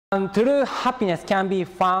True happiness can be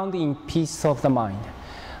found in peace of the mind.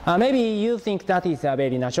 Maybe you think that is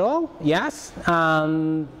very natural. Yes.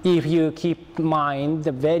 If you keep mind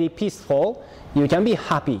very peaceful, you can be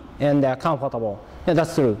happy and comfortable. Yeah,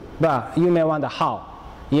 that's true. But you may wonder how.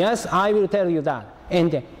 Yes, I will tell you that.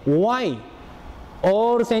 And why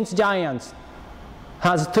all saints giants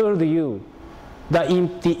has told you the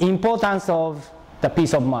importance of the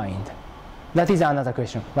peace of mind. That is another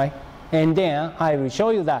question, right? And then I will show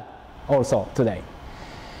you that also today.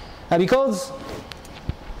 Because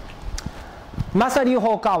Masaru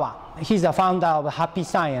Hokawa, he's the founder of Happy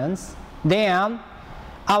Science. Then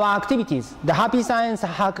our activities, the Happy Science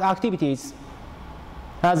activities,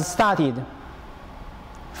 has started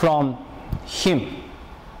from him,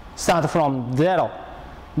 start from zero.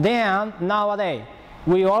 Then nowadays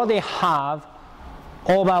we already have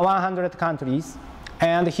over 100 countries,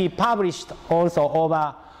 and he published also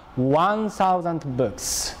over 1,000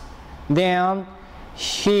 books. Then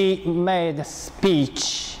he made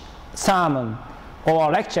speech, sermon,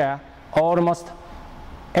 or lecture almost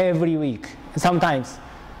every week, sometimes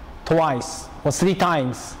twice or 3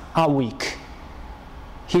 times a week.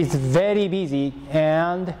 He's very busy,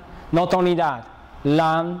 and not only that,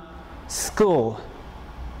 run school,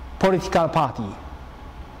 political party,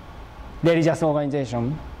 religious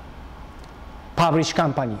organization, publish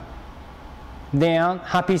company. Then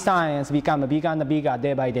Happy Science become bigger and bigger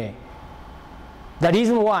day by day. The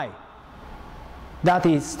reason why, that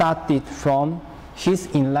is started from his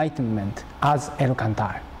enlightenment as El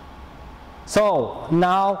Cantar. So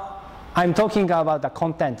now I'm talking about the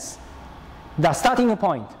contents. The starting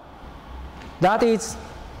point, that is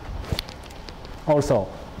also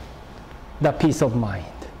the peace of mind.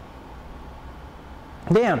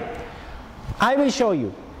 Then I will show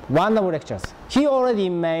you one of the lectures. He already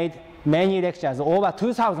made many lectures, over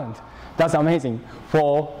 2,000. That's amazing,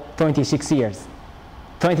 for 26 years,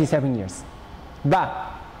 27 years.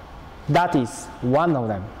 But that is one of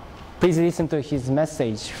them. Please listen to his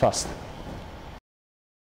message first.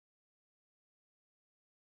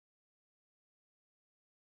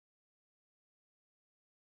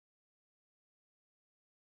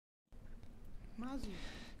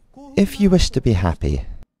 If you wish to be happy,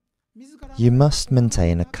 you must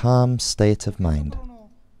maintain a calm state of mind.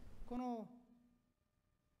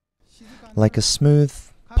 Like a smooth,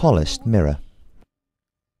 polished mirror,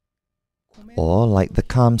 or like the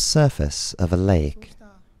calm surface of a lake.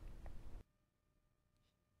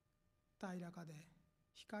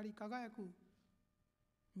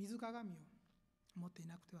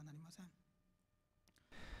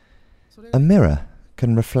 A mirror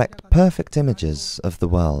can reflect perfect images of the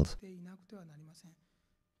world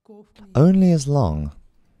only as long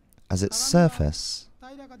as its surface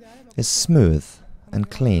is smooth and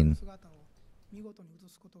clean.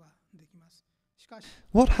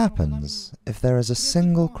 What happens if there is a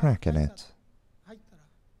single crack in it?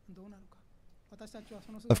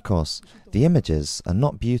 Of course, the images are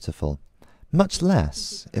not beautiful, much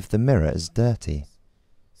less if the mirror is dirty.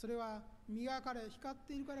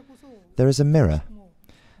 There is a mirror,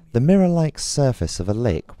 the mirror-like surface of a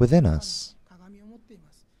lake within us.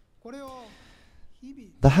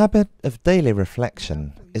 The habit of daily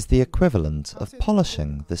reflection is the equivalent of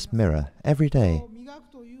polishing this mirror every day.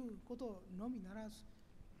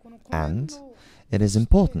 And it is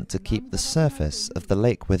important to keep the surface of the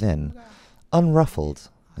lake within unruffled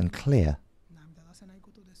and clear,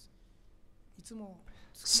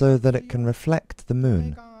 so that it can reflect the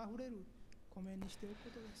moon.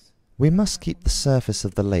 We must keep the surface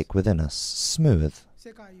of the lake within us smooth,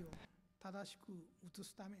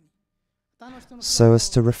 so as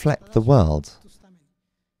to reflect the world,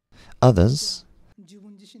 others,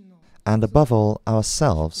 and above all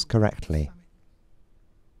ourselves correctly.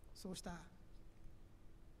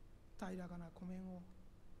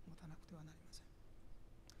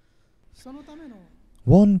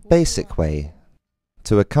 One basic way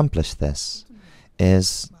to accomplish this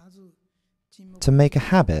is to make a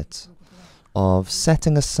habit of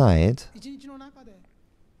setting aside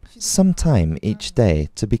some time each day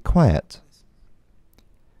to be quiet,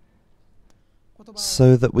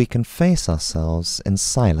 so that we can face ourselves in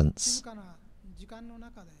silence.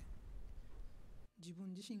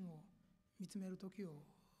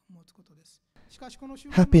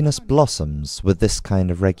 Happiness blossoms with this kind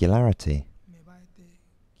of regularity.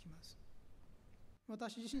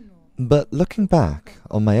 But looking back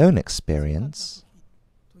on my own experience,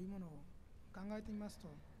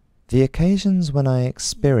 the occasions when I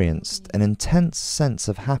experienced an intense sense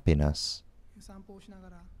of happiness,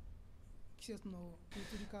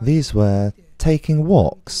 these were taking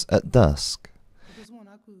walks at dusk,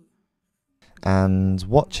 and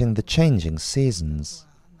watching the changing seasons.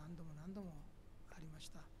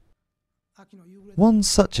 One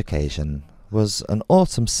such occasion was an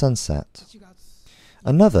autumn sunset.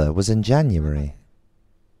 Another was in January,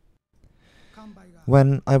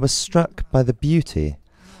 when I was struck by the beauty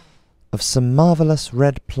of some marvelous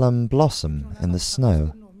red plum blossom in the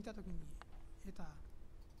snow.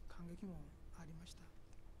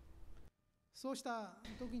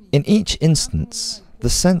 In each instance, the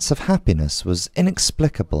sense of happiness was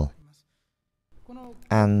inexplicable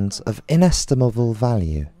and of inestimable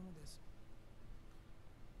value.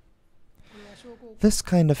 This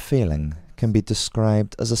kind of feeling can be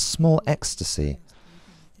described as a small ecstasy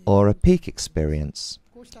or a peak experience.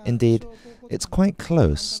 Indeed, it's quite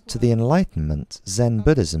close to the enlightenment Zen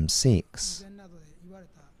Buddhism seeks.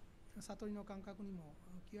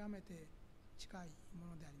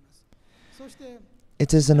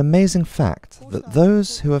 It is an amazing fact that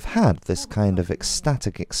those who have had this kind of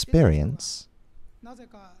ecstatic experience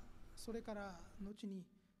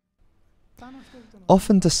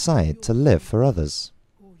often decide to live for others.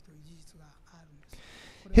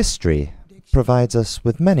 History provides us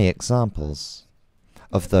with many examples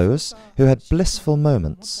of those who had blissful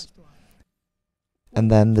moments and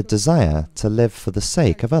then the desire to live for the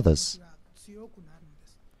sake of others.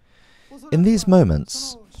 In these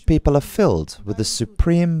moments, people are filled with the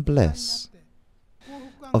supreme bliss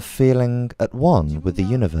of feeling at one with the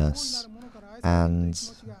universe and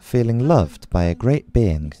feeling loved by a great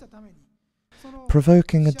being,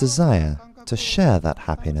 provoking a desire to share that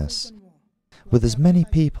happiness with as many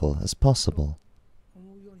people as possible.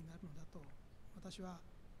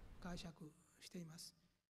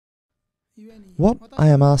 What I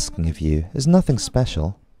am asking of you is nothing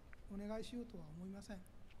special.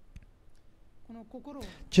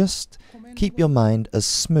 Just keep your mind as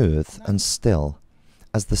smooth and still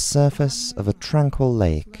as the surface of a tranquil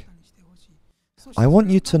lake. I want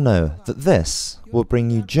you to know that this will bring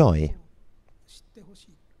you joy.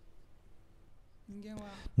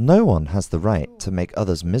 No one has the right to make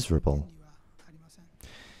others miserable.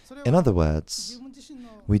 In other words,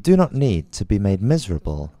 we do not need to be made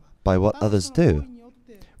miserable by what others do.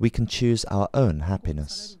 We can choose our own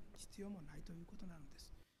happiness.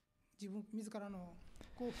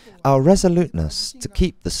 Our resoluteness to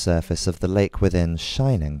keep the surface of the lake within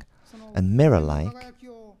shining and mirror-like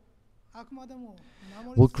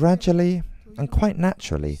will gradually and quite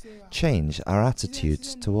naturally change our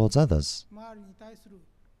attitudes towards others.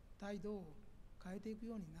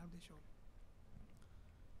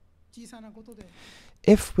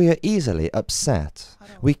 If we are easily upset,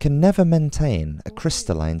 we can never maintain a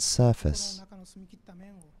crystalline surface.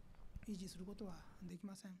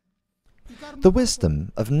 The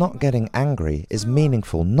wisdom of not getting angry is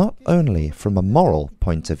meaningful not only from a moral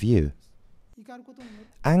point of view.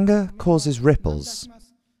 Anger causes ripples,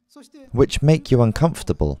 which make you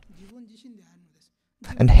uncomfortable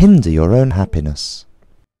and hinder your own happiness.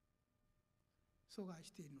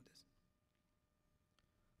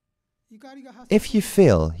 If you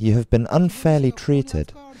feel you have been unfairly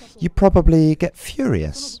treated, you probably get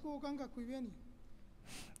furious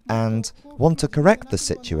and want to correct the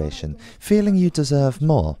situation, feeling you deserve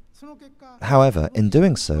more. However, in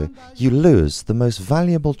doing so, you lose the most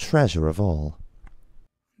valuable treasure of all.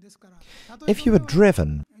 If you are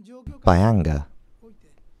driven by anger,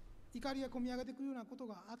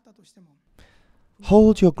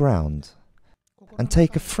 hold your ground and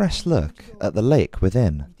take a fresh look at the lake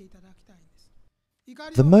within.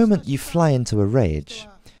 The moment you fly into a rage,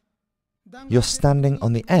 you're standing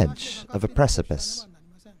on the edge of a precipice,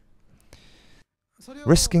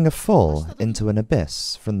 risking a fall into an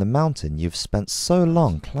abyss from the mountain you've spent so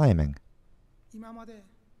long climbing.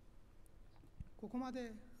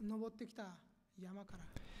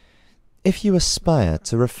 If you aspire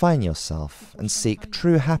to refine yourself and seek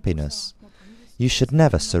true happiness, you should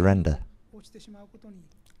never surrender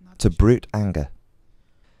to brute anger.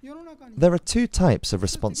 There are two types of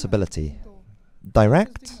responsibility: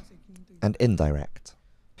 direct and indirect.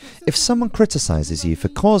 If someone criticizes you for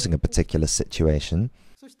causing a particular situation,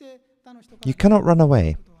 you cannot run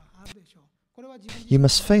away. You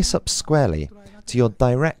must face up squarely to your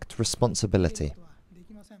direct responsibility.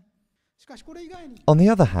 On the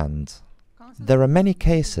other hand, there are many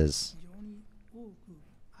cases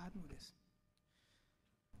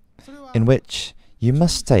in which you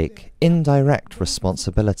must take indirect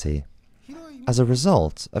responsibility as a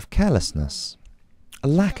result of carelessness, a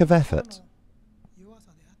lack of effort,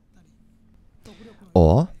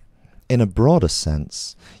 or, in a broader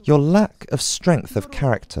sense, your lack of strength of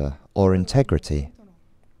character or integrity.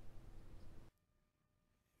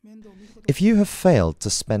 If you have failed to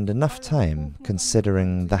spend enough time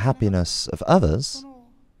considering the happiness of others,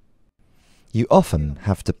 you often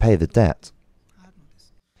have to pay the debt.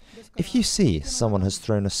 If you see someone has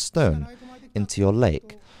thrown a stone into your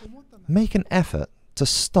lake, make an effort to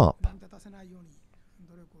stop.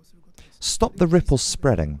 Stop the ripples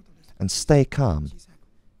spreading and stay calm.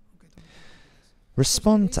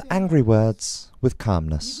 Respond to angry words with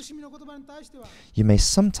calmness. You may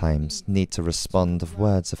sometimes need to respond of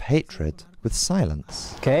words of hatred with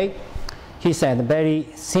silence. Okay, he said a very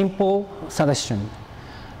simple suggestion.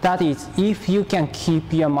 That is, if you can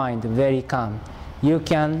keep your mind very calm, you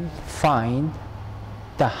can find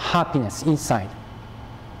the happiness inside.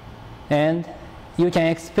 And you can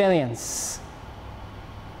experience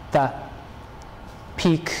the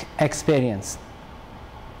peak experience,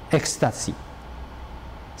 ecstasy.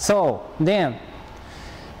 So then,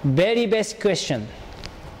 very basic question.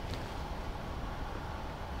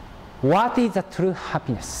 What is the true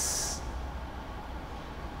happiness?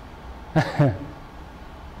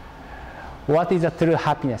 What is the true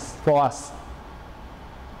happiness for us?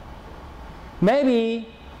 Maybe,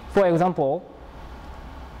 for example,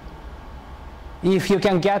 if you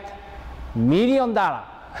can get $1 million,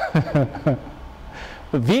 $1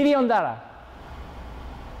 billion,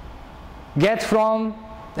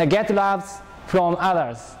 get loves from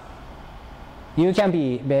others, you can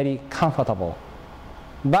be very comfortable.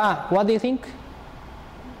 But what do you think?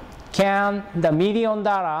 Can the $1 million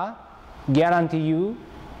guarantee you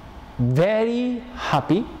very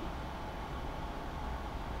happy?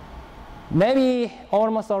 Maybe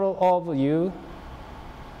almost all of you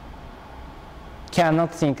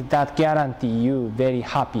cannot think that guarantee you very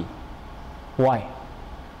happy. Why?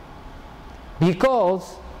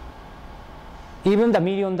 Because even the $1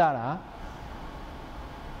 million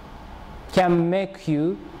can make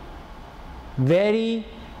you very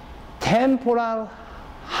temporal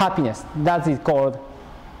happiness. That is called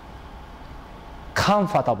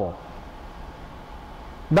comfortable.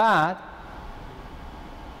 But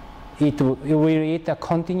will it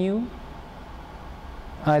continue?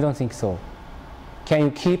 I don't think so. Can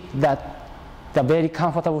you keep the very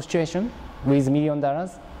comfortable situation with $1 million?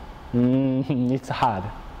 It's hard.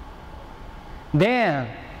 Then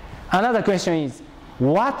another question is,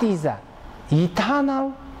 what is the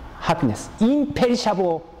eternal happiness,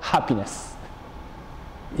 imperishable happiness?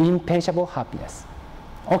 Imperishable happiness.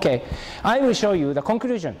 Okay, I will show you the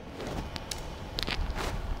conclusion.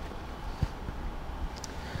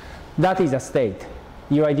 That is a state.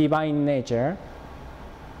 Your divine nature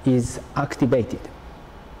is activated.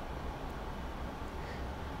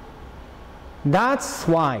 That's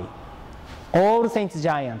why all saints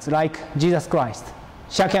giants like Jesus Christ,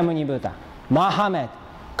 Shakyamuni Buddha, Muhammad,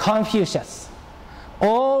 Confucius,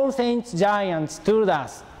 all saints giants told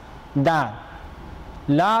us that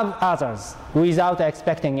love others without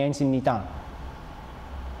expecting anything in return.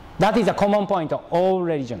 That is a common point of all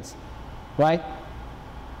religions, right?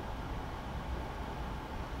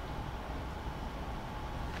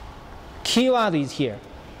 Keyword is here.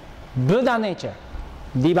 Buddha nature,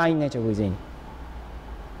 divine nature within.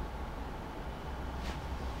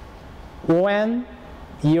 When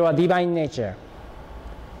your divine nature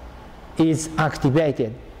is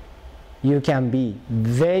activated, you can be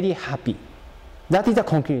very happy. That is the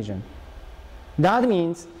conclusion. That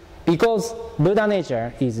means because Buddha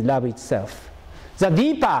nature is love itself, the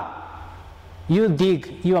deeper you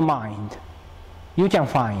dig your mind, you can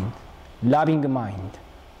find loving mind.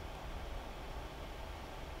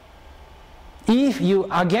 If you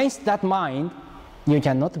against that mind, you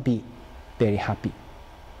cannot be very happy.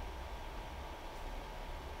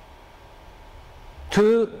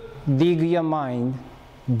 To dig your mind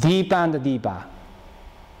deeper and deeper,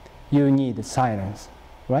 you need silence,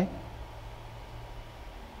 right?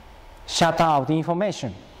 Shut out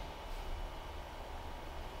information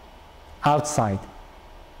outside.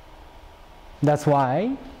 That's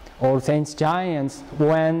why all saints giants,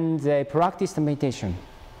 when they practice meditation,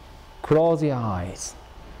 close your eyes.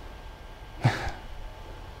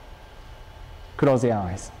 Close your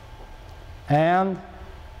eyes. And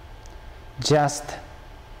just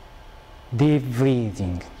deep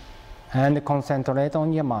breathing and concentrate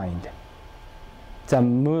on your mind, the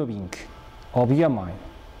moving of your mind.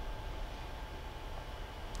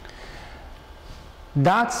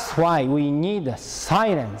 That's why we need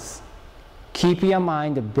silence. Keep your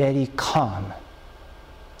mind very calm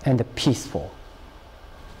and peaceful.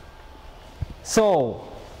 So,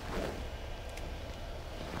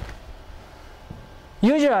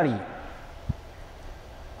 usually,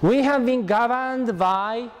 we have been governed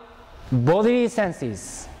by bodily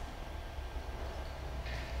senses.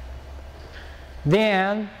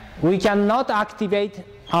 then we cannot activate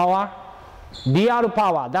our real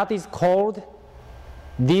power that is called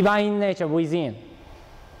divine nature within.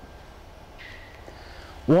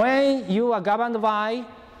 When you are governed by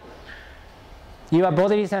your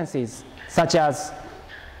bodily senses, such as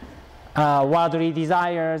worldly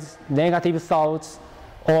desires, negative thoughts,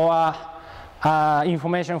 or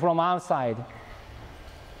information from outside,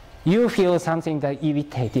 you feel something that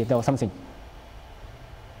irritated or something.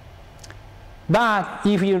 But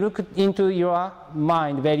if you look into your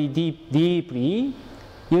mind very deeply,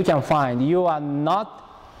 you can find you are not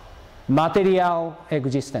material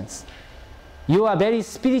existence. You are very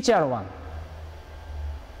spiritual one.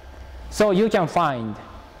 So you can find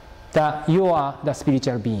that you are the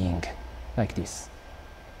spiritual being, like this.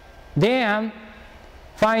 Then,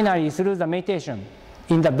 finally, through the meditation,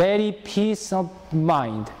 in the very peace of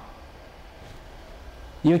mind,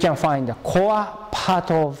 you can find the core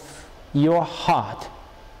part of your heart.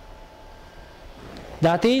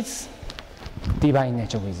 That is divine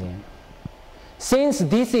nature within. Since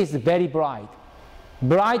this is very bright,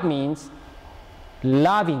 bright means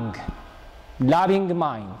loving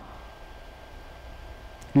mind,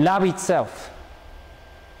 love itself,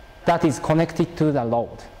 that is connected to the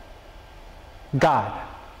Lord, God,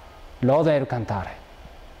 Lord El Cantare.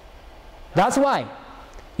 That's why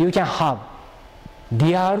you can have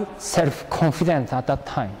real self-confidence at that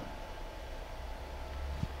time.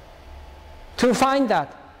 To find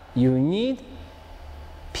that, you need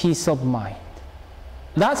peace of mind.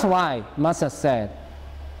 That's why Master said,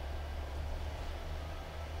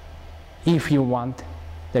 if you want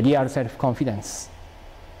the real self-confidence,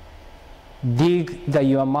 dig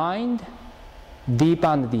your mind deeper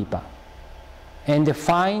and deeper and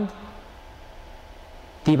find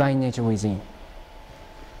divine nature within.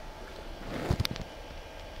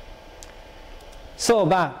 So,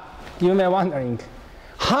 but you may be wondering,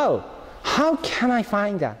 how can I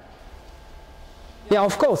find that? Yeah,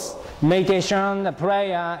 of course, meditation,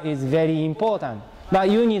 prayer is very important, but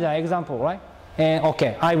you need an example, right? And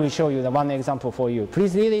okay, I will show you the one example for you.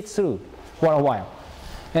 Please read it through for a while,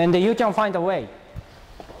 and you can find a way.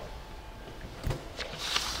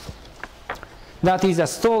 That is a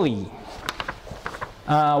story.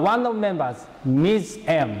 One of members, Ms.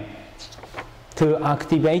 M, to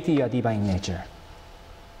activate your divine nature.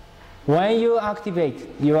 When you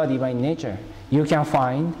activate your divine nature, you can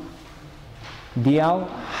find real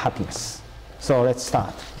happiness. So let's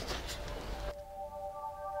start.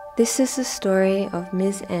 This is the story of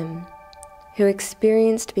Ms. M, who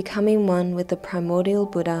experienced becoming one with the primordial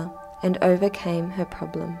Buddha and overcame her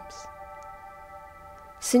problems.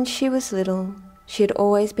 Since she was little, she had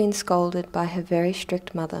always been scolded by her very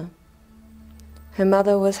strict mother. Her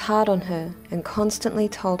mother was hard on her and constantly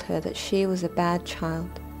told her that she was a bad child.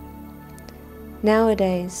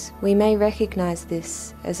 Nowadays, we may recognize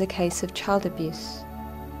this as a case of child abuse,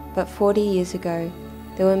 but 40 years ago,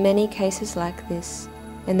 there were many cases like this,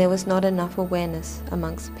 and there was not enough awareness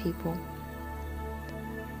amongst people.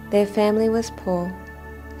 Their family was poor.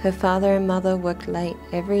 Her father and mother worked late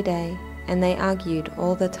every day, and they argued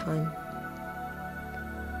all the time.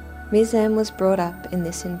 Ms. M was brought up in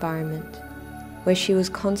this environment, where she was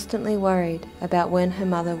constantly worried about when her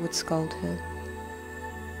mother would scold her.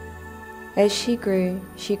 As she grew,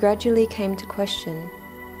 she gradually came to question,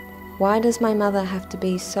 why does my mother have to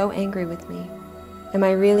be so angry with me? Am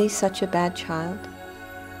I really such a bad child?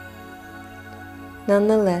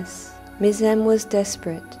 Nonetheless, Ms. M was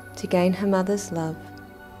desperate to gain her mother's love,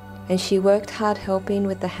 and she worked hard helping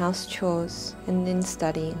with the house chores and in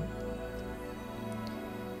studying.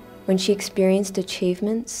 When she experienced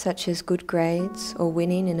achievements such as good grades or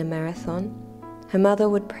winning in a marathon, her mother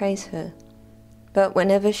would praise her. But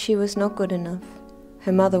whenever she was not good enough,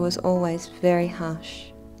 her mother was always very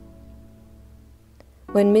harsh.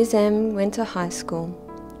 When Ms. M went to high school,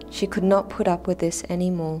 she could not put up with this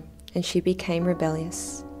anymore, and she became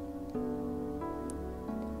rebellious.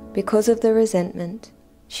 Because of the resentment,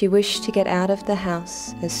 she wished to get out of the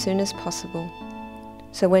house as soon as possible.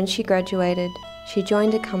 So when she graduated, she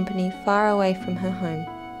joined a company far away from her home.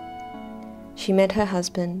 She met her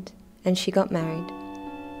husband, and she got married.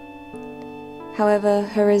 However,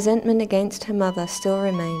 her resentment against her mother still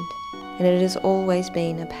remained, and it has always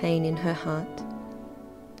been a pain in her heart.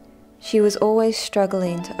 She was always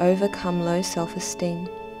struggling to overcome low self-esteem,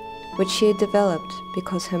 which she had developed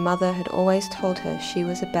because her mother had always told her she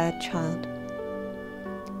was a bad child.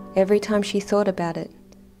 Every time she thought about it,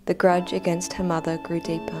 the grudge against her mother grew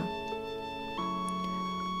deeper.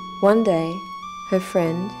 One day, her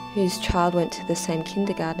friend, whose child went to the same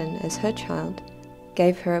kindergarten as her child,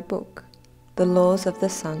 gave her a book, The Laws of the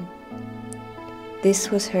Sun.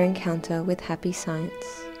 This was her encounter with happy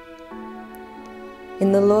science.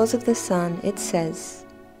 In the Laws of the Sun, it says,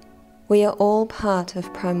 "We are all part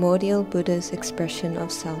of primordial Buddha's expression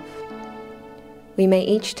of self. We may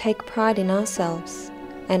each take pride in ourselves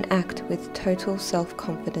and act with total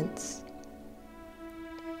self-confidence."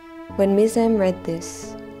 When Ms. M read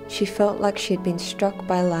this, she felt like she had been struck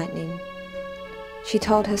by lightning. She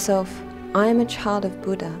told herself, "I am a child of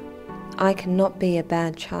Buddha. I cannot be a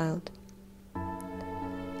bad child."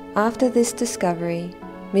 After this discovery,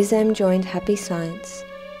 Ms. M joined Happy Science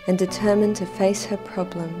and determined to face her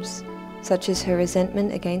problems, such as her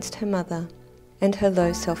resentment against her mother and her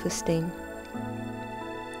low self-esteem.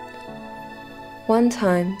 One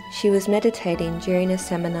time, she was meditating during a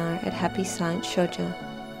seminar at Happy Science Shoja,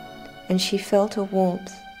 and she felt a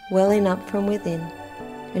warmth welling up from within,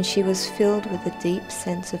 and she was filled with a deep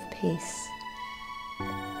sense of peace.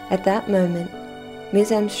 At that moment, Ms.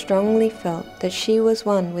 M strongly felt that she was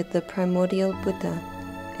one with the primordial Buddha,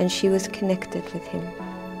 and she was connected with him.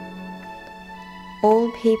 All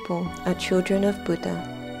people are children of Buddha,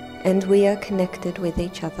 and we are connected with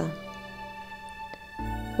each other.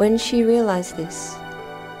 When she realized this,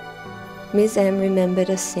 Ms. M remembered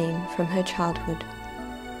a scene from her childhood.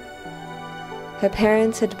 Her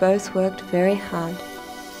parents had both worked very hard,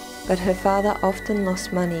 but her father often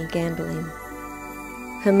lost money gambling.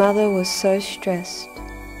 Her mother was so stressed.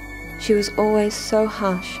 She was always so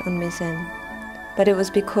harsh on Ms. M, but it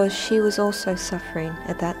was because she was also suffering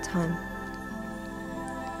at that time.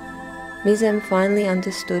 Ms. M finally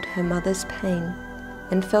understood her mother's pain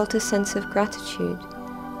and felt a sense of gratitude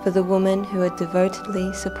for the woman who had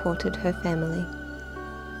devotedly supported her family.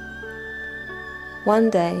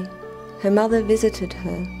 One day, her mother visited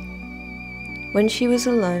her. When she was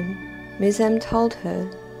alone, Ms. M told her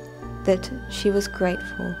that she was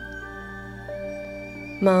grateful.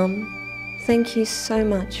 "Mom, thank you so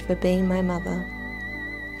much for being my mother.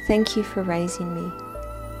 Thank you for raising me.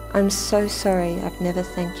 I'm so sorry I've never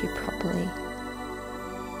thanked you properly."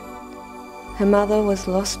 Her mother was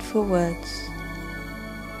lost for words.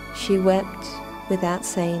 She wept without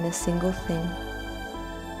saying a single thing.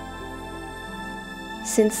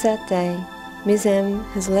 Since that day, Ms. M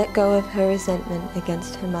has let go of her resentment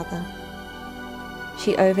against her mother.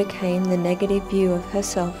 She overcame the negative view of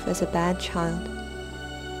herself as a bad child,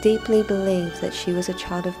 deeply believed that she was a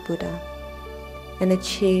child of Buddha, and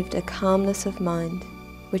achieved a calmness of mind,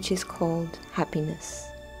 which is called happiness.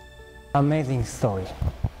 Amazing story,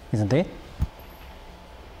 isn't it?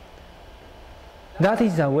 That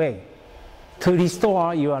is a way to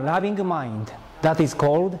restore your loving mind. That is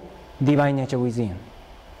called divine nature within.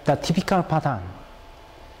 The typical pattern.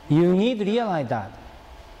 You need to realize that.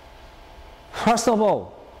 First of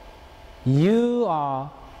all, you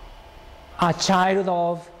are a child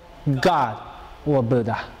of God or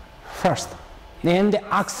Buddha first. And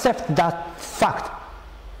accept that fact.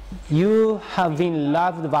 You have been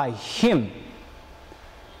loved by Him.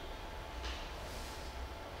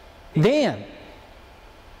 Then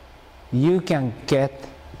you can get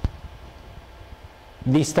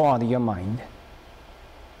restored your mind.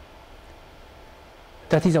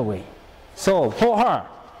 That is a way. So for her,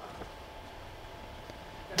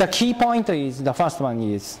 the key point is, the first one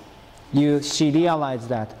is, she realized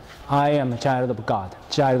that I am a child of God,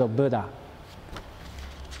 child of Buddha.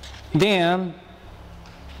 Then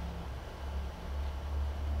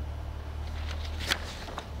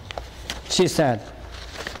she said,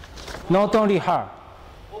 not only her,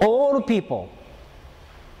 all people,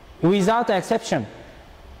 without exception,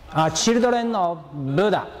 are children of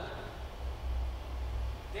Buddha.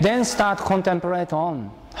 Then start contemplate on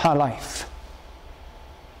her life,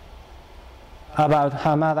 about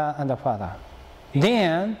her mother and her father.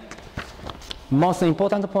 Then, most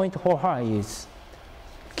important point for her is,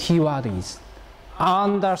 keyword is,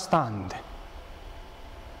 understand.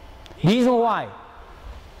 Reason why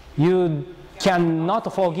you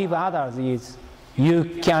cannot forgive others is,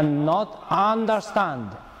 you cannot understand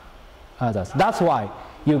others. That's why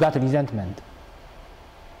you got resentment.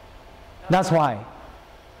 That's why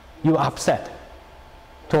you upset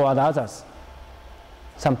toward others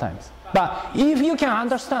sometimes. But if you can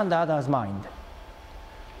understand the other's mind,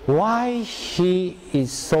 why he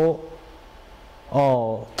is so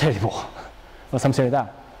terrible or something like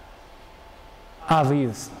that,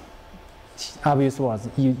 abuse was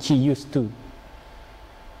he used to,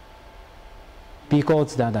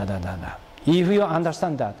 because if you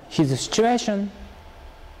understand that his situation,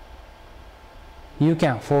 you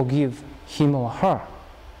can forgive him or her,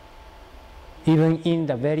 even in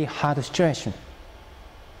the very hard situation.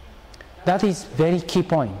 That is very key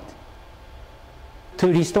point to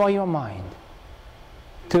restore your mind.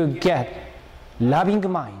 to get loving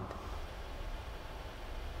mind.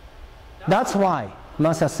 That's why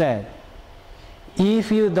Master said,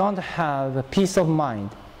 if you don't have peace of mind,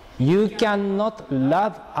 you cannot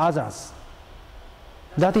love others.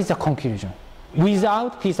 That is the conclusion.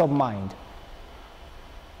 Without peace of mind,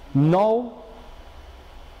 no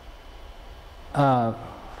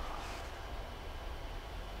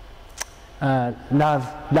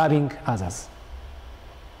loving others.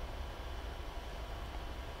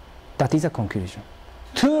 That is a conclusion.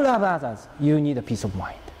 To love others, you need a peace of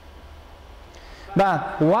mind.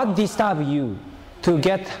 But what disturbs you to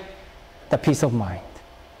get the peace of mind?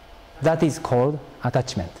 That is called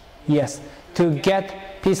attachment. Yes, to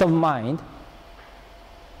get peace of mind,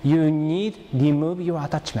 you need to remove your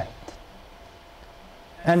attachment.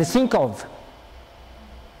 And think of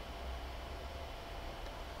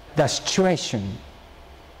the situation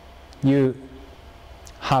you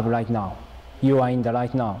have right now. You are in the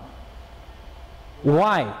right now.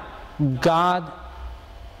 Why God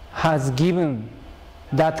has given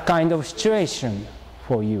that kind of situation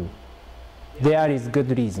for you? There is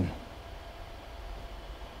good reason.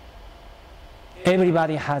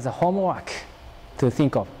 Everybody has a homework to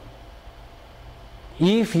think of.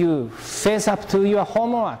 If you face up to your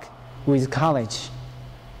homework with courage,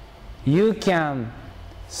 you can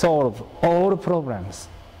solve all problems,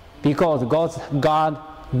 because God,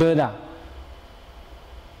 Buddha,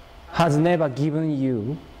 has never given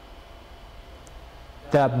you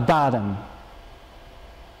the burden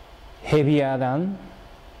heavier than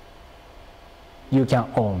you can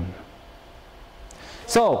own.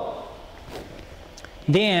 So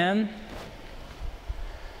then,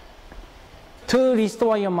 to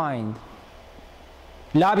restore your mind,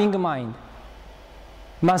 loving mind,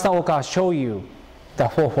 Master Oka show you the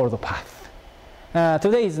fourfold path.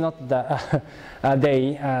 Today is not the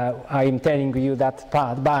day I am telling you that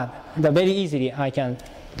part, but very easily I can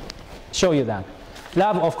show you that.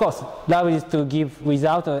 Love, of course, love is to give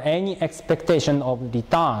without any expectation of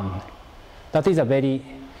return. That is a very,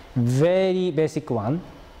 very basic one.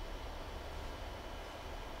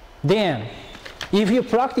 Then, if you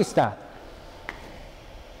practice that,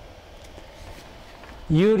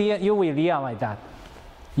 you will realize that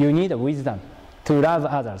you need wisdom to love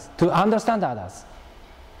others, to understand others.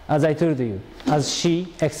 As I told you, as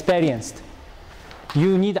she experienced,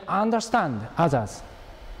 you need to understand others.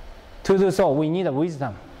 To do so, we need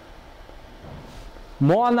wisdom,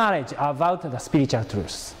 more knowledge about the spiritual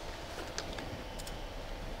truths,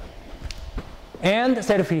 and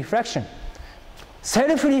self-reflection.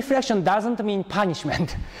 Self-reflection doesn't mean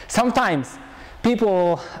punishment. Sometimes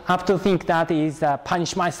people have to think that is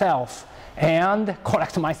punish myself and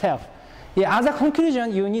correct myself. Yeah, as a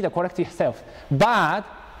conclusion, you need to correct yourself. But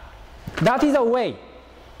that is a way.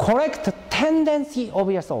 Correct the tendency of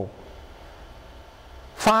your soul.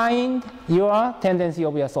 Find your tendency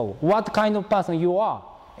of your soul. What kind of person you are.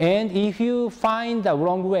 And if you find the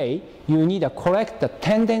wrong way, you need to correct the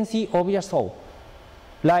tendency of your soul.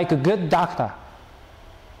 Like a good doctor.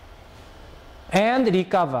 And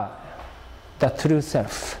recover the true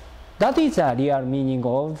self. That is the real meaning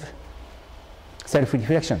of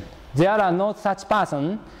self-reflection. There are no such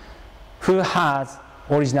person who has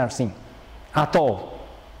original sin at all.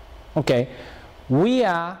 Okay, we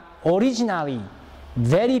are originally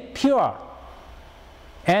very pure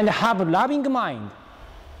and have a loving mind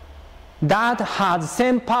that has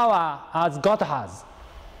same power as God has.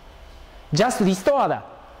 Just restore that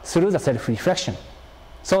through the self-reflection,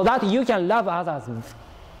 so that you can love others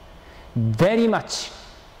very much.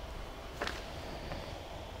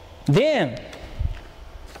 Then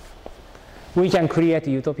we can create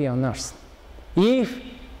utopia on earth. If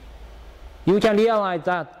you can realize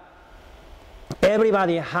that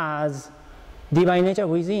everybody has divine nature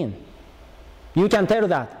within, you can tell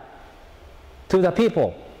that to the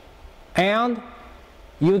people, and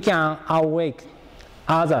you can awake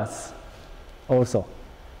others also.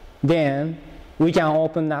 Then we can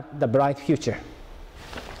open up the bright future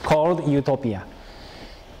called utopia.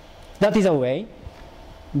 That is a way.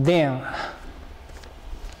 Then,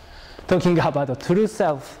 talking about the true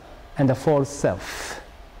self and the false self.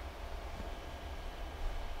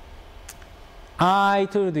 I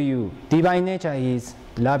told you, divine nature is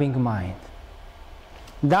loving mind.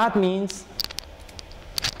 That means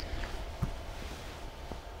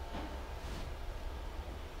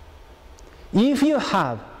if you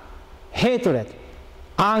have hatred,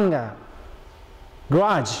 anger,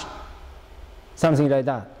 grudge, something like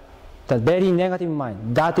that, the very negative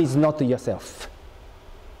mind, that is not yourself.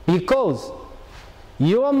 Because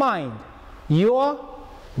your mind, your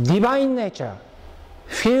divine nature,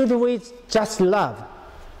 filled with just love,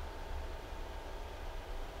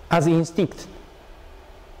 as instinct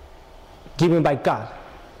given by God.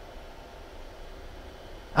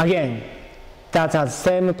 Again, that has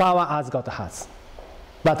same power as God has.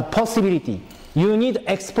 But possibility, you need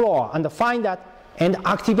to explore and find that and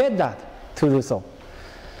activate that to do so.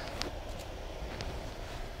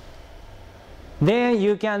 Then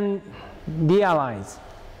you can realize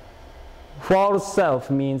false self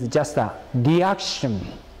means just a reaction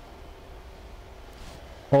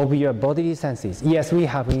of your bodily senses. Yes, we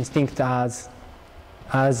have instinct as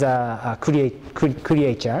a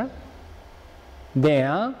creature.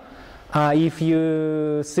 Then, if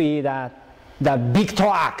you see that the big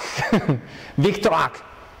truck, big truck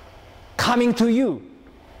coming to you,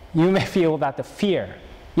 you may feel that fear.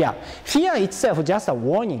 Yeah, fear itself is just a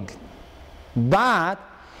warning. But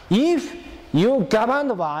if you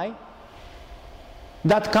governed by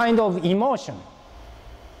that kind of emotion,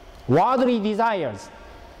 worldly desires,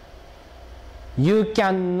 you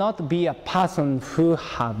cannot be a person who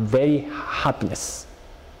have very happiness.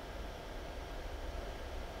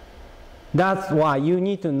 That's why you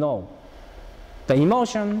need to know the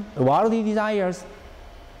emotion, worldly desires,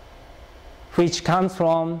 which comes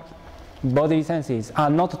from bodily senses, are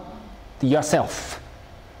not yourself.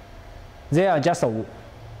 They are just a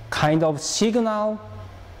kind of signal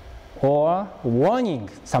or warning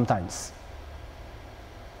sometimes.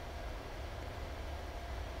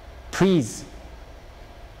 Please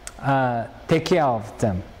take care of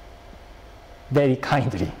them very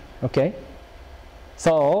kindly, okay?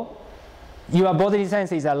 So, your bodily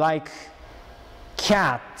senses are like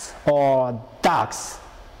cats or dogs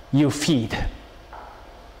you feed.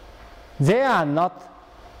 They are not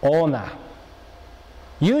owner.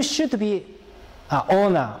 You should be an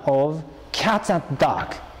owner of cats and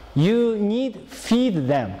dogs. You need to feed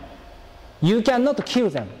them. You cannot kill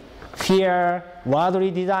them. Fear,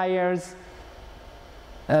 worldly desires,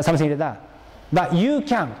 something like that. But you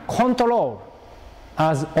can control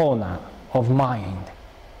as owner of mind.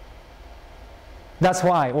 That's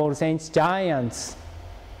why all saints, giants,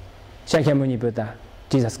 Shakyamuni Buddha,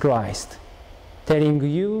 Jesus Christ, telling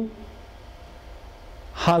you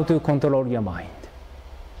how to control your mind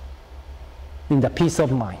in the peace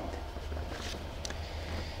of mind.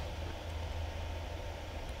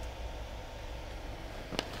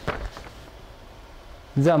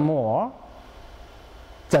 The more,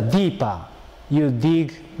 the deeper you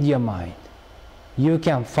dig your mind, you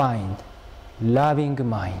can find loving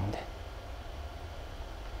mind.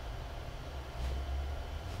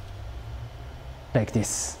 Like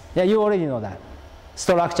this. Yeah, you already know that.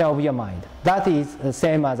 Structure of your mind. That is the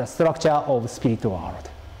same as the structure of spirit world.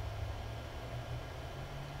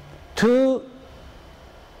 To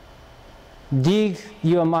dig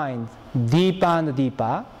your mind deeper and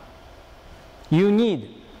deeper, you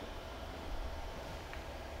need,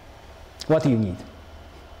 what do you need?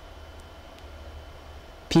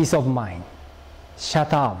 Peace of mind.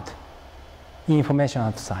 Shut out information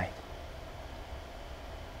outside.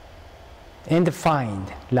 And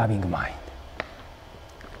find loving mind.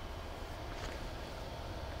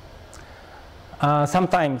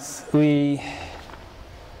 Sometimes we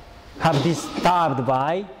have disturbed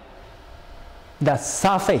by the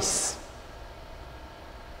surface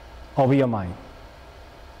of your mind.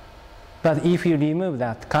 But if you remove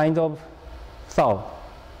that kind of thought,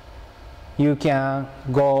 you can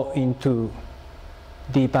go into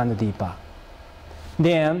deeper and deeper.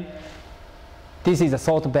 Then, this is a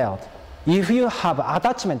thought belt. If you have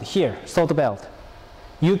attachment here, thought belt,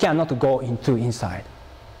 you cannot go into inside.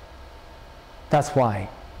 That's why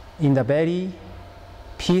in the very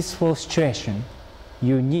peaceful situation,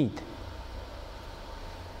 you need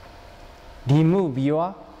remove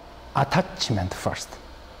your attachment first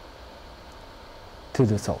to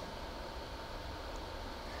do so.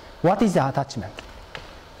 What is the attachment?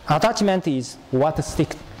 Attachment is what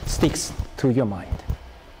sticks to your mind.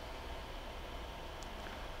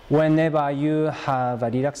 Whenever you have a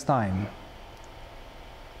relaxed time,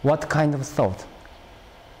 what kind of thought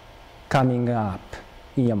coming up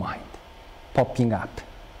in your mind, popping up?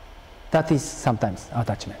 That is sometimes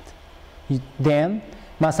attachment. Then,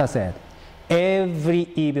 Master said, every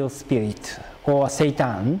evil spirit or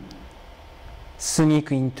Satan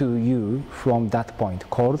sneak into you from that point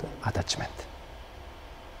called attachment.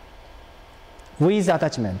 With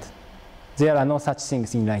attachment, there are no such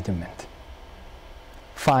things in enlightenment.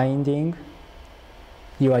 Finding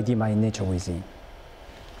your divine nature within.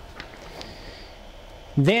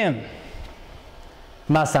 Then,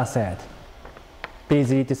 Master said,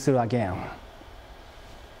 please read through again.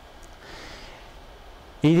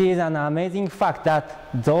 It is an amazing fact that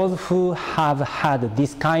those who have had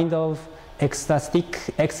this kind of ecstatic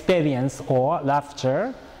experience or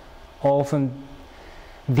rapture often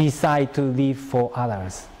decide to live for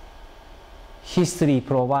others. History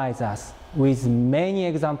provides us with many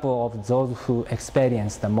examples of those who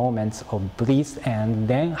experienced the moments of bliss and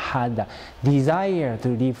then had the desire to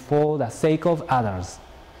live for the sake of others.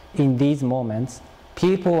 In these moments,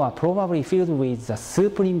 people are probably filled with the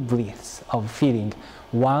supreme bliss of feeling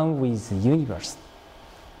one with the universe,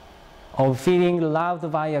 of feeling loved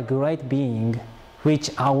by a great being, which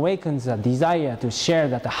awakens a desire to share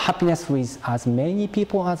that happiness with as many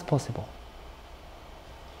people as possible.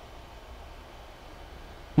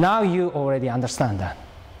 Now you already understand that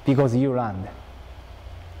because you learned.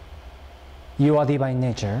 Your divine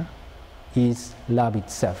nature is love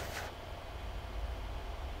itself.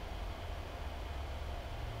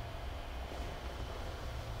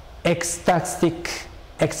 Ecstatic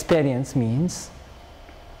experience means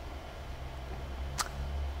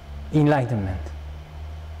enlightenment.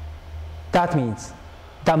 That means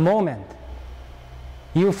the moment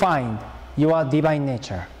you find your divine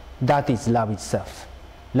nature, that is love itself,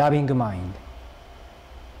 loving mind.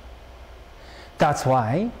 That's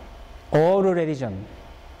why all religion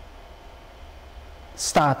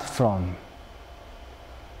start from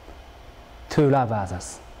to love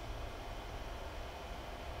others.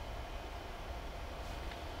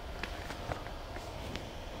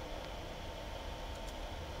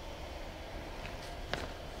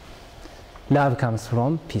 Love comes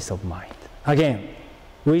from peace of mind. Again,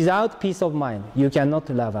 without peace of mind, you cannot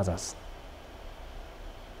love others.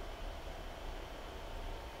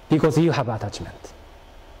 Because you have attachment.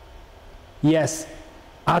 Yes,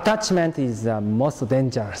 attachment is the most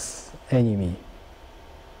dangerous enemy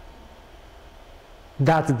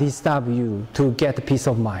that disturbs you to get peace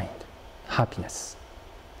of mind, happiness.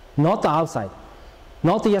 Not outside,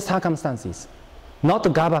 not your circumstances,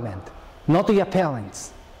 not government, not your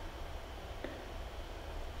parents.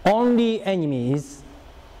 Only enemy is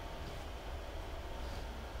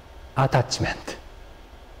attachment.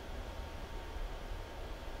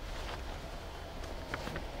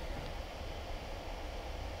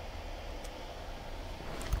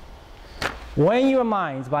 When your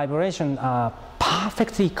mind's vibrations are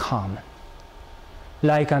perfectly calm,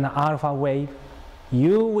 like an alpha wave,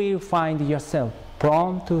 you will find yourself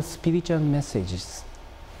prone to spiritual messages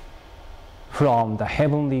from the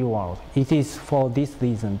heavenly world. It is for this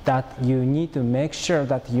reason that you need to make sure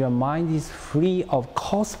that your mind is free of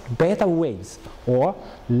cosmic beta waves or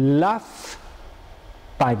love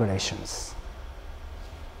vibrations.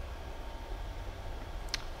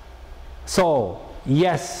 So,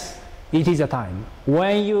 yes, it is a time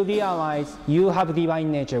when you realize you have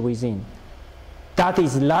divine nature within. That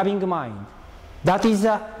is loving mind. That is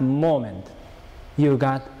a moment you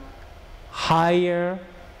got higher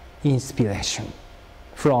inspiration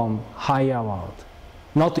from higher world,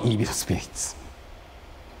 not evil spirits.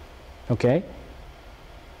 Okay?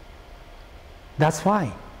 That's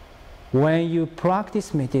why when you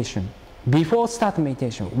practice meditation, before start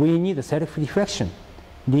meditation, we need self-reflection.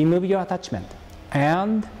 Remove your attachment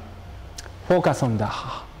and focus on the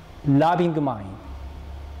loving mind.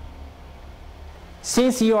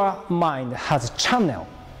 Since your mind has channel,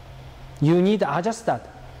 you need to adjust that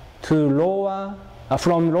to lower,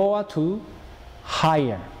 from lower to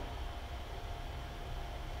higher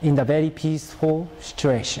in the very peaceful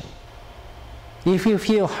situation. If you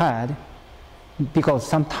feel hard, because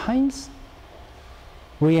sometimes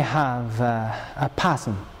we have a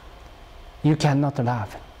person you cannot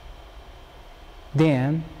love,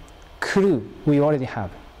 then clue we already have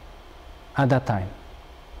at that time.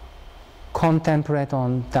 Contemplate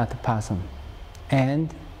on that person and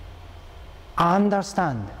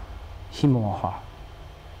understand him or her.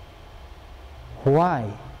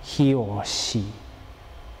 Why he or she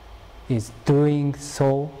is doing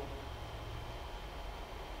so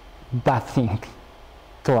bad thing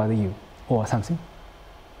toward you or something.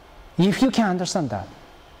 If you can understand that,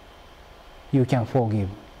 you can forgive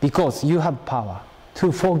because you have power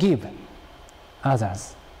to forgive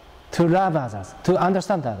others, to love others, to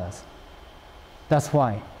understand others. That's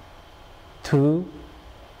why to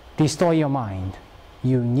restore your mind,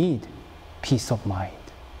 you need peace of mind.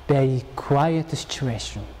 Very quiet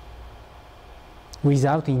situation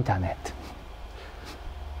without internet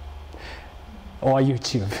or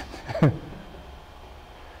YouTube.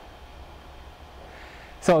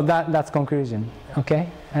 So that's conclusion. Okay,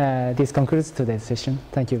 this concludes today's session.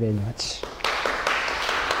 Thank you very much.